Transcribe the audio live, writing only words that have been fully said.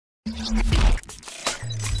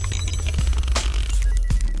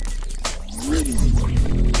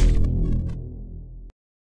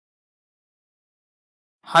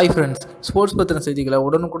Hi friends, sports பற்றின செய்திகளை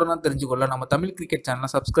உடனுக்குடனாக தெரிஞ்சுக்கொள்ள நம்ம தமிழ் கிரிக்கெட் சேனலை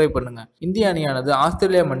சப்ஸ்கிரைப் பண்ணுங்க. இந்திய அணியானது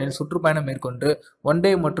ஆஸ்திரேலியா மண்ணில் சுற்றுப்பயணம் மேற்கொண்டு ஒன்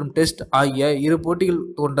டே மற்றும் டெஸ்ட் ஆகிய இரு போட்டிகள்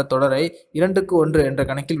கொண்ட தொடரை 2-1 என்ற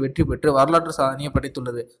கணக்கில் வெற்றி பெற்று வரலாற்று சாதனையை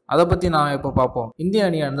படைத்துள்ளது. அதை பற்றி நாம் இப்போ பார்ப்போம். இந்திய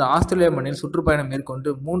அணியானது ஆஸ்திரேலியா மண்ணில் சுற்றுப்பயணம்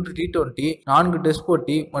மேற்கொண்டு 3 T20, 4 டெஸ்ட்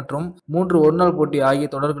போட்டி மற்றும் 3 ஒருநாள் போட்டி ஆகிய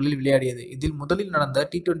தொடர்களில் விளையாடியது. இதில் முதலில் நடந்த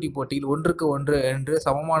T20 போட்டியில் 1-1 என்று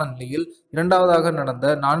சமமான நிலையில், இரண்டாவதாக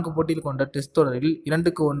நடந்த 4 போட்டிகள் கொண்ட டெஸ்ட் தொடரில்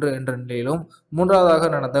 2-1 என்ற நிலையிலும், மூன்றாவதாக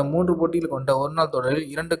நடந்த 3 போட்டிகள் கொண்ட ஒருநாள் தொடரில்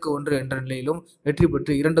 2-1 என்ற நிலையிலும் வெற்றி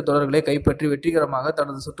பெற்று 2 தொடர்களை கைப்பற்றி வெற்றிகரமாக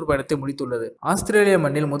தனது சுற்றுப்பயணத்தை முடித்துள்ளது. ஆஸ்திரேலிய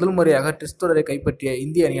மண்ணில் முதல் முறையாக டெஸ்ட் தொடரை கைப்பற்றிய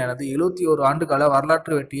இந்திய அணியானது 71 ஆண்டுகால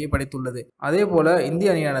வரலாற்று வெற்றியை படைத்துள்ளது. அதேபோல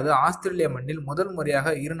இந்திய அணியானது ஆஸ்திரேலிய மண்ணில் முதல்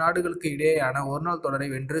முறையாக இரு நாடுகளுக்கு இடையேயான ஒருநாள் தொடரை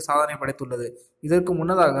வென்று சாதனை படைத்துள்ளது. இதற்கு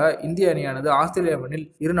முன்னதாக இந்திய அணியானது ஆஸ்திரேலியா மண்ணில்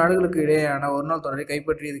இரு நாடுகளுக்கு இடையேயான ஒருநாள் தொடரை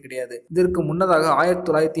கைப்பற்றியது கிடையாது. இதற்கு முன்னதாக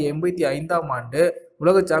 1985 ஆண்டு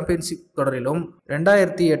உலக சாம்பியன்ஷிப் தொடரிலும்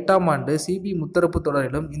 2008 ஆண்டு சிபி முத்தரப்பு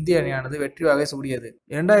தொடரிலும் இந்திய அணியானது வெற்றி வாகை சூடியது.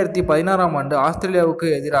 2016 ஆண்டு ஆஸ்திரேலியாவுக்கு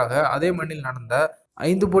எதிராக அதே மண்ணில் நடந்த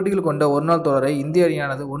 5 போட்டிகள் கொண்ட ஒருநாள் தொடரை இந்திய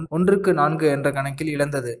அணியானது 1-4 என்ற கணக்கில்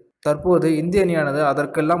இழந்தது. தற்போது இந்திய அணியானது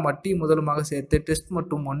அதற்கெல்லாம் மட்டி முதலுமாக சேர்த்து டெஸ்ட்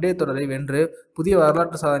மற்றும் ஒன் டே தொடரை வென்று புதிய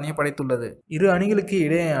வரலாற்று சாதனையை படைத்துள்ளது. இரு அணிகளுக்கு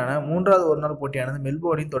இடையேயான 3வது ஒருநாள் போட்டியானது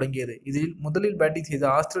மெல்போர்னில் தொடங்கியது. இதில் முதலில் பேட்டிங் செய்த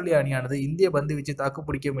ஆஸ்திரேலிய அணியானது இந்திய பந்து வீச்சை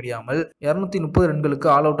தாக்குப்பிடிக்க முடியாமல் 230 ரன்களுக்கு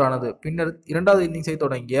ஆல் அவுட் ஆனது. பின்னர் இரண்டாவது இன்னிங்ஸை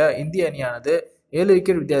தொடங்கிய இந்திய அணியானது 7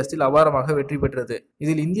 விக்கெட் வித்தியாசத்தில் அபாரமாக வெற்றி பெற்றது.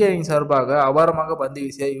 இதில் இந்திய அணியின் சார்பாக அபாரமாக பந்து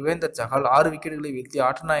வீசிய யுவேந்தர் சஹால் 6 விக்கெட்டுகளை வீழ்த்தி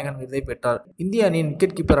ஆட்டநாயகன் விருதை பெற்றார். இந்திய அணியின்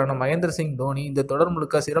விக்கெட் கீப்பரான மகேந்திர சிங் தோனி இந்த தொடர்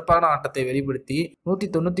முழுக்க சிறப்பான ஆட்டத்தை வெளிப்படுத்தி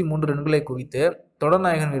 193 ரன்களை குவித்து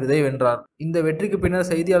தொடர்நாயகன் விருதை வென்றார். இந்த வெற்றிக்கு பின்னர்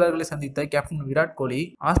செய்தியாளர்களை சந்தித்த கேப்டன் விராட் கோலி,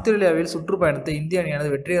 ஆஸ்திரேலியாவில் சுற்றுப்பயணத்தை இந்திய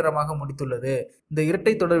அணியானது வெற்றிகரமாக முடித்துள்ளது. இந்த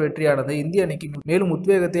இரட்டை தொடர் வெற்றியானது இந்திய அணிக்கு மேலும்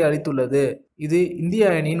உத்வேகத்தை அளித்துள்ளது. இது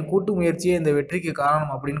இந்திய அணியின் கூட்டு முயற்சியே இந்த வெற்றிக்கு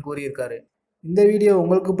காரணம் அப்படின்னு கூறியிருக்காரு. இந்த வீடியோ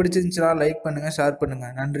உங்களுக்கு பிடிச்சிருந்துச்சுன்னா லைக் பண்ணுங்க, ஷேர் பண்ணுங்க.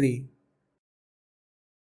 நன்றி.